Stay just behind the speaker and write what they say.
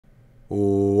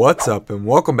What's up and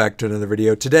welcome back to another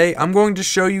video. Today I'm going to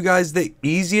show you guys the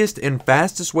easiest and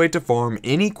fastest way to farm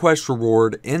any quest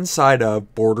reward inside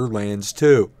of Borderlands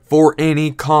 2 for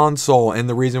any console. And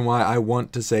the reason why I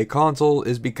want to say console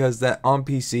is because that on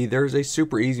PC there's a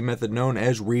super easy method known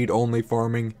as read-only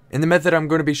farming. And the method I'm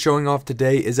going to be showing off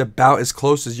today is about as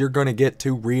close as you're going to get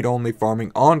to read-only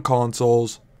farming on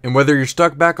consoles. And whether you're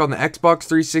stuck back on the Xbox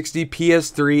 360,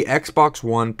 PS3, Xbox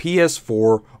One,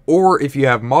 PS4, or if you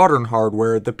have modern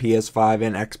hardware, the PS5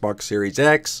 and Xbox Series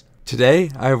X, today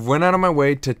I have went out of my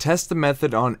way to test the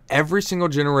method on every single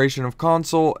generation of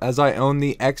console, as I own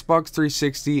the Xbox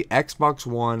 360, Xbox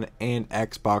One, and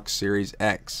Xbox Series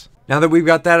X. Now that we've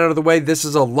got that out of the way, this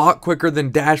is a lot quicker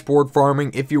than dashboard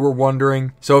farming, if you were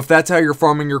wondering. So if that's how you're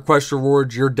farming your quest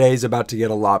rewards, your day's about to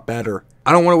get a lot better.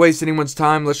 I don't want to waste anyone's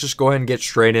time, let's just go ahead and get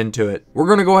straight into it. We're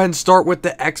going to go ahead and start with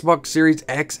the Xbox Series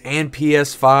X and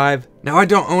PS5. Now I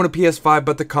don't own a PS5,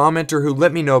 but the commenter who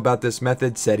let me know about this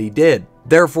method said he did.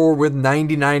 Therefore, with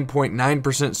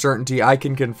 99.9% certainty, I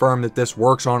can confirm that this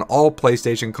works on all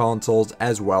PlayStation consoles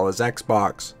as well as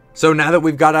Xbox. So now that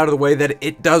we've got out of the way that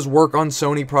it does work on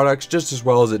Sony products just as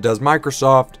well as it does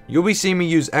Microsoft, you'll be seeing me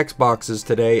use Xboxes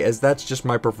today, as that's just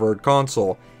my preferred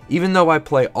console, even though I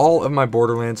play all of my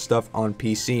Borderlands stuff on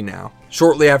PC now.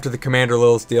 Shortly after the Commander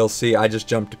Lilith DLC, I just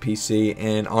jumped to PC,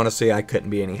 and honestly I couldn't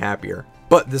be any happier.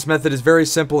 But this method is very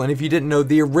simple, and if you didn't know,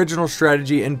 the original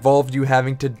strategy involved you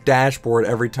having to dashboard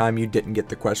every time you didn't get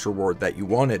the quest reward that you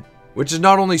wanted, which is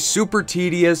not only super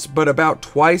tedious, but about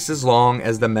twice as long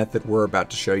as the method we're about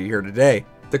to show you here today.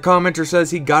 The commenter says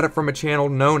he got it from a channel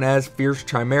known as Fierce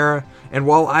Chimera, and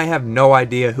while I have no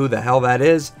idea who the hell that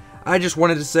is, I just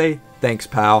wanted to say, thanks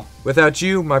pal. Without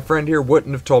you, my friend here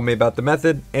wouldn't have told me about the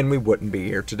method, and we wouldn't be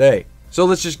here today. So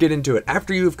let's just get into it.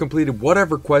 After you have completed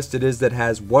whatever quest it is that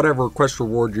has whatever quest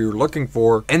reward you're looking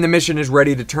for, and the mission is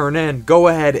ready to turn in, go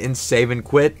ahead and save and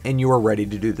quit, and you are ready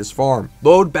to do this farm.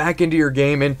 Load back into your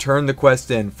game and turn the quest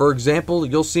in. For example,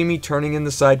 you'll see me turning in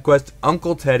the side quest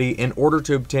Uncle Teddy in order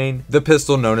to obtain the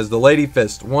pistol known as the Lady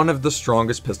Fist, one of the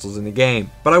strongest pistols in the game.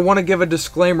 But I want to give a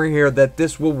disclaimer here that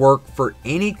this will work for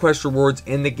any quest rewards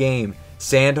in the game.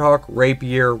 Sandhawk,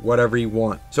 rapier, whatever you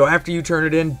want. So after you turn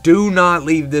it in, do not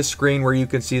leave this screen where you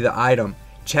can see the item.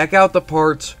 Check out the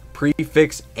parts,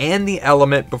 prefix, and the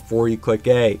element before you click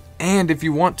A. And if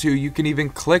you want to, you can even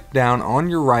click down on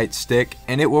your right stick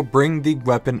and it will bring the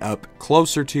weapon up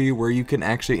closer to you where you can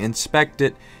actually inspect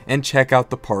it and check out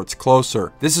the parts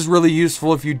closer. This is really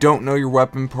useful if you don't know your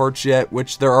weapon parts yet,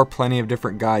 which there are plenty of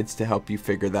different guides to help you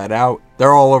figure that out.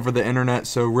 They're all over the internet,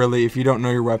 so really if you don't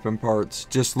know your weapon parts,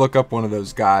 just look up one of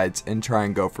those guides and try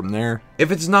and go from there.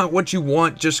 If it's not what you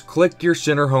want, just click your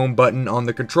center home button on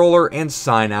the controller and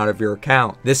sign out of your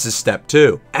account. This is step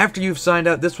 2. After you've signed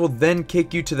out, this will then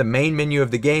kick you to the main menu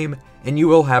of the game, and you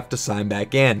will have to sign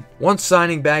back in. Once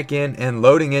signing back in and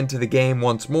loading into the game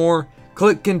once more,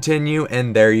 click continue,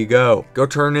 and there you go. Go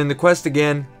turn in the quest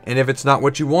again, and if it's not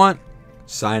what you want,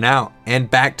 sign out, and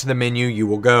back to the menu you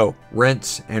will go.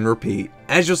 Rinse and repeat.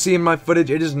 As you'll see in my footage,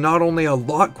 it is not only a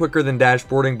lot quicker than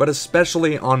dashboarding, but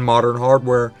especially on modern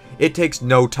hardware, it takes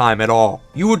no time at all.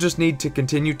 You will just need to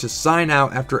continue to sign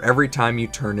out after every time you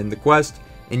turn in the quest,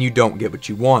 and you don't get what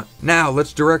you want. Now,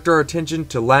 let's direct our attention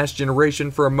to last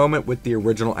generation for a moment with the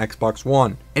original Xbox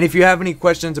One. And if you have any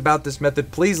questions about this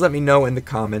method, please let me know in the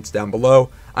comments down below.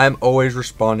 I am always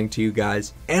responding to you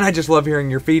guys, and I just love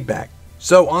hearing your feedback.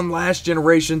 So on last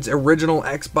generation's original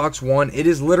Xbox One, it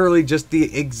is literally just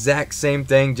the exact same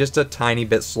thing, just a tiny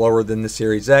bit slower than the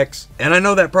Series X. And I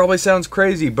know that probably sounds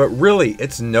crazy, but really,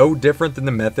 it's no different than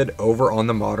the method over on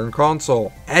the modern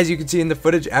console. As you can see in the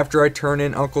footage, after I turn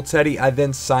in Uncle Teddy, I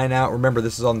then sign out. Remember,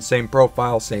 this is on the same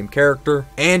profile, same character.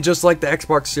 And just like the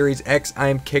Xbox Series X, I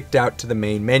am kicked out to the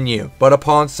main menu. But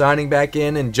upon signing back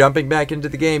in and jumping back into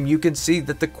the game, you can see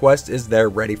that the quest is there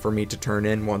ready for me to turn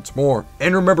in once more.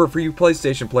 And remember, for you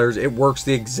PlayStation players, it works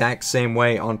the exact same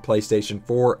way on PlayStation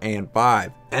 4 and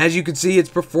 5. As you can see, it's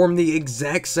performed the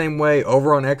exact same way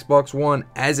over on Xbox One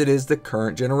as it is the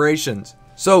current generations.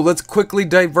 So let's quickly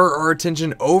divert our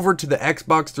attention over to the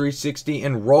Xbox 360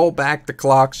 and roll back the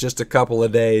clocks just a couple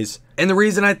of days. And the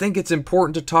reason I think it's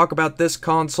important to talk about this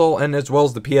console and as well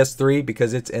as the PS3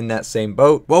 because it's in that same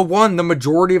boat. Well, one, the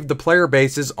majority of the player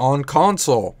base is on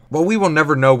console. While we will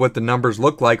never know what the numbers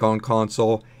look like on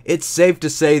console, it's safe to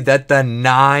say that the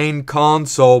 9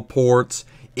 console ports,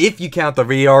 if you count the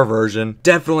VR version,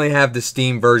 definitely have the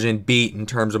Steam version beat in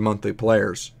terms of monthly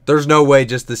players. There's no way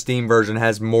just the Steam version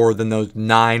has more than those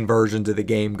 9 versions of the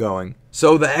game going.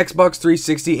 So the Xbox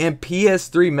 360 and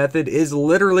PS3 method is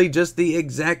literally just the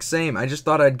exact same. I just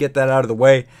thought I'd get that out of the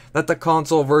way, that the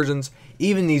console versions,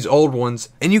 even these old ones.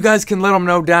 And you guys can let them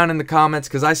know down in the comments,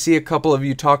 because I see a couple of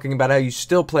you talking about how you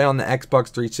still play on the Xbox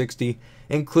 360,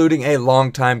 including a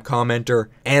longtime commenter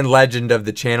and legend of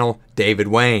the channel, David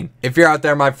Wayne. If you're out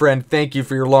there, my friend, thank you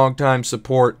for your longtime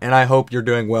support, and I hope you're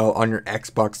doing well on your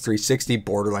Xbox 360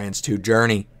 Borderlands 2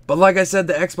 journey. But like I said,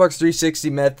 the Xbox 360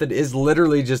 method is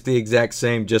literally just the exact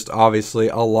same, just obviously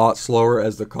a lot slower,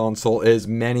 as the console is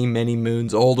many, many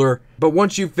moons older. But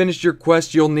once you've finished your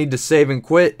quest, you'll need to save and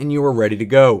quit, and you are ready to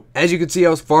go. As you can see, I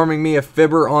was farming me a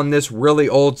fibber on this really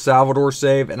old Salvador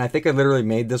save, and I think I literally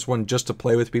made this one just to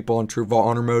play with people on True Vault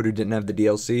Honor mode who didn't have the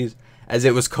DLCs, as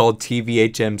it was called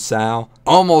TVHM Sal.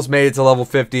 Almost made it to level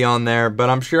 50 on there, but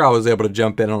I'm sure I was able to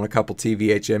jump in on a couple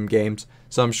TVHM games,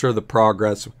 so I'm sure the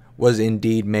progress was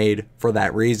indeed made for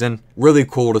that reason. Really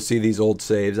cool to see these old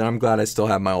saves, and I'm glad I still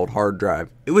have my old hard drive.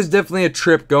 It was definitely a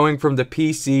trip going from the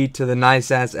PC to the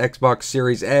nice-ass Xbox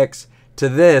Series X to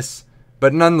this,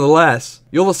 but nonetheless,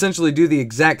 you'll essentially do the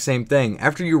exact same thing.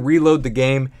 After you reload the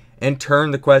game and turn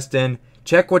the quest in,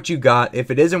 check what you got. If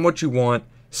it isn't what you want,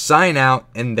 sign out,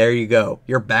 and there you go.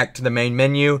 You're back to the main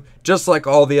menu, just like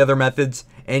all the other methods,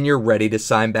 and you're ready to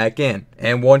sign back in.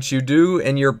 And once you do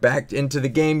and you're backed into the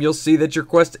game, you'll see that your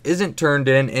quest isn't turned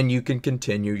in and you can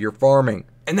continue your farming.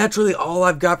 And that's really all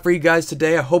I've got for you guys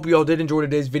today. I hope you all did enjoy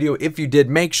today's video. If you did,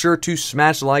 make sure to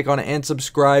smash a like on it and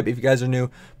subscribe if you guys are new.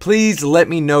 Please let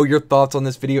me know your thoughts on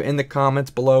this video in the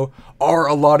comments below. Are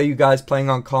a lot of you guys playing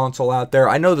on console out there?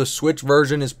 I know the Switch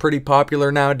version is pretty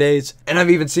popular nowadays, and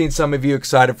I've even seen some of you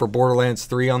excited for Borderlands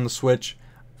 3 on the Switch.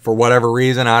 For whatever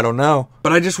reason, I don't know.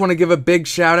 But I just want to give a big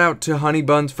shout out to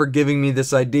Honeybuns for giving me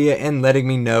this idea and letting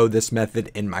me know this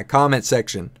method in my comment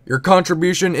section. Your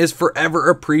contribution is forever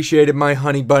appreciated, my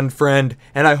Honeybun friend,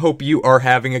 and I hope you are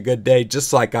having a good day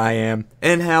just like I am.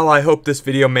 And hell, I hope this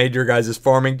video made your guys'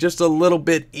 farming just a little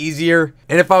bit easier.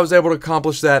 And if I was able to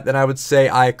accomplish that, then I would say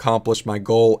I accomplished my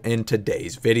goal in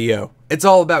today's video. It's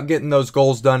all about getting those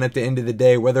goals done at the end of the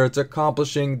day, whether it's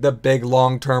accomplishing the big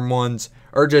long-term ones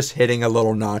or just hitting a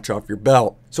little notch off your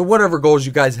belt. So whatever goals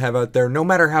you guys have out there, no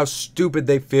matter how stupid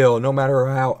they feel, no matter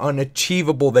how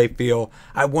unachievable they feel,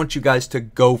 I want you guys to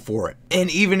go for it.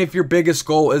 And even if your biggest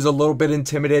goal is a little bit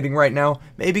intimidating right now,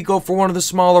 maybe go for one of the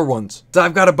smaller ones. So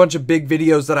I've got a bunch of big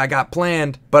videos that I got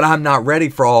planned, but I'm not ready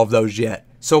for all of those yet.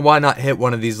 So why not hit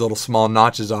one of these little small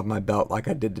notches off my belt like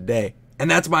I did today? And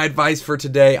that's my advice for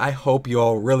today. I hope you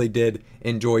all really did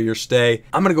enjoy your stay.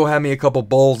 I'm going to go have me a couple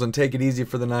bowls and take it easy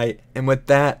for the night. And with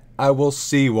that, I will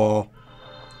see you all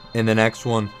in the next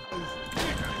one.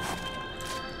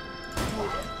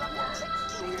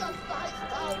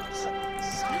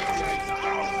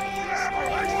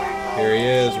 Here he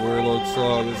is, Warlord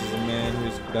Slaw. This is a man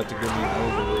who's about to give me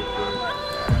over real quick.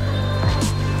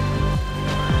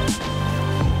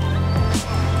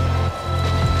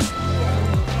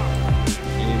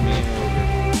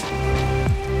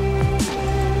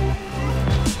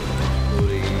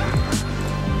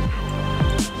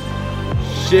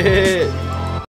 Shit!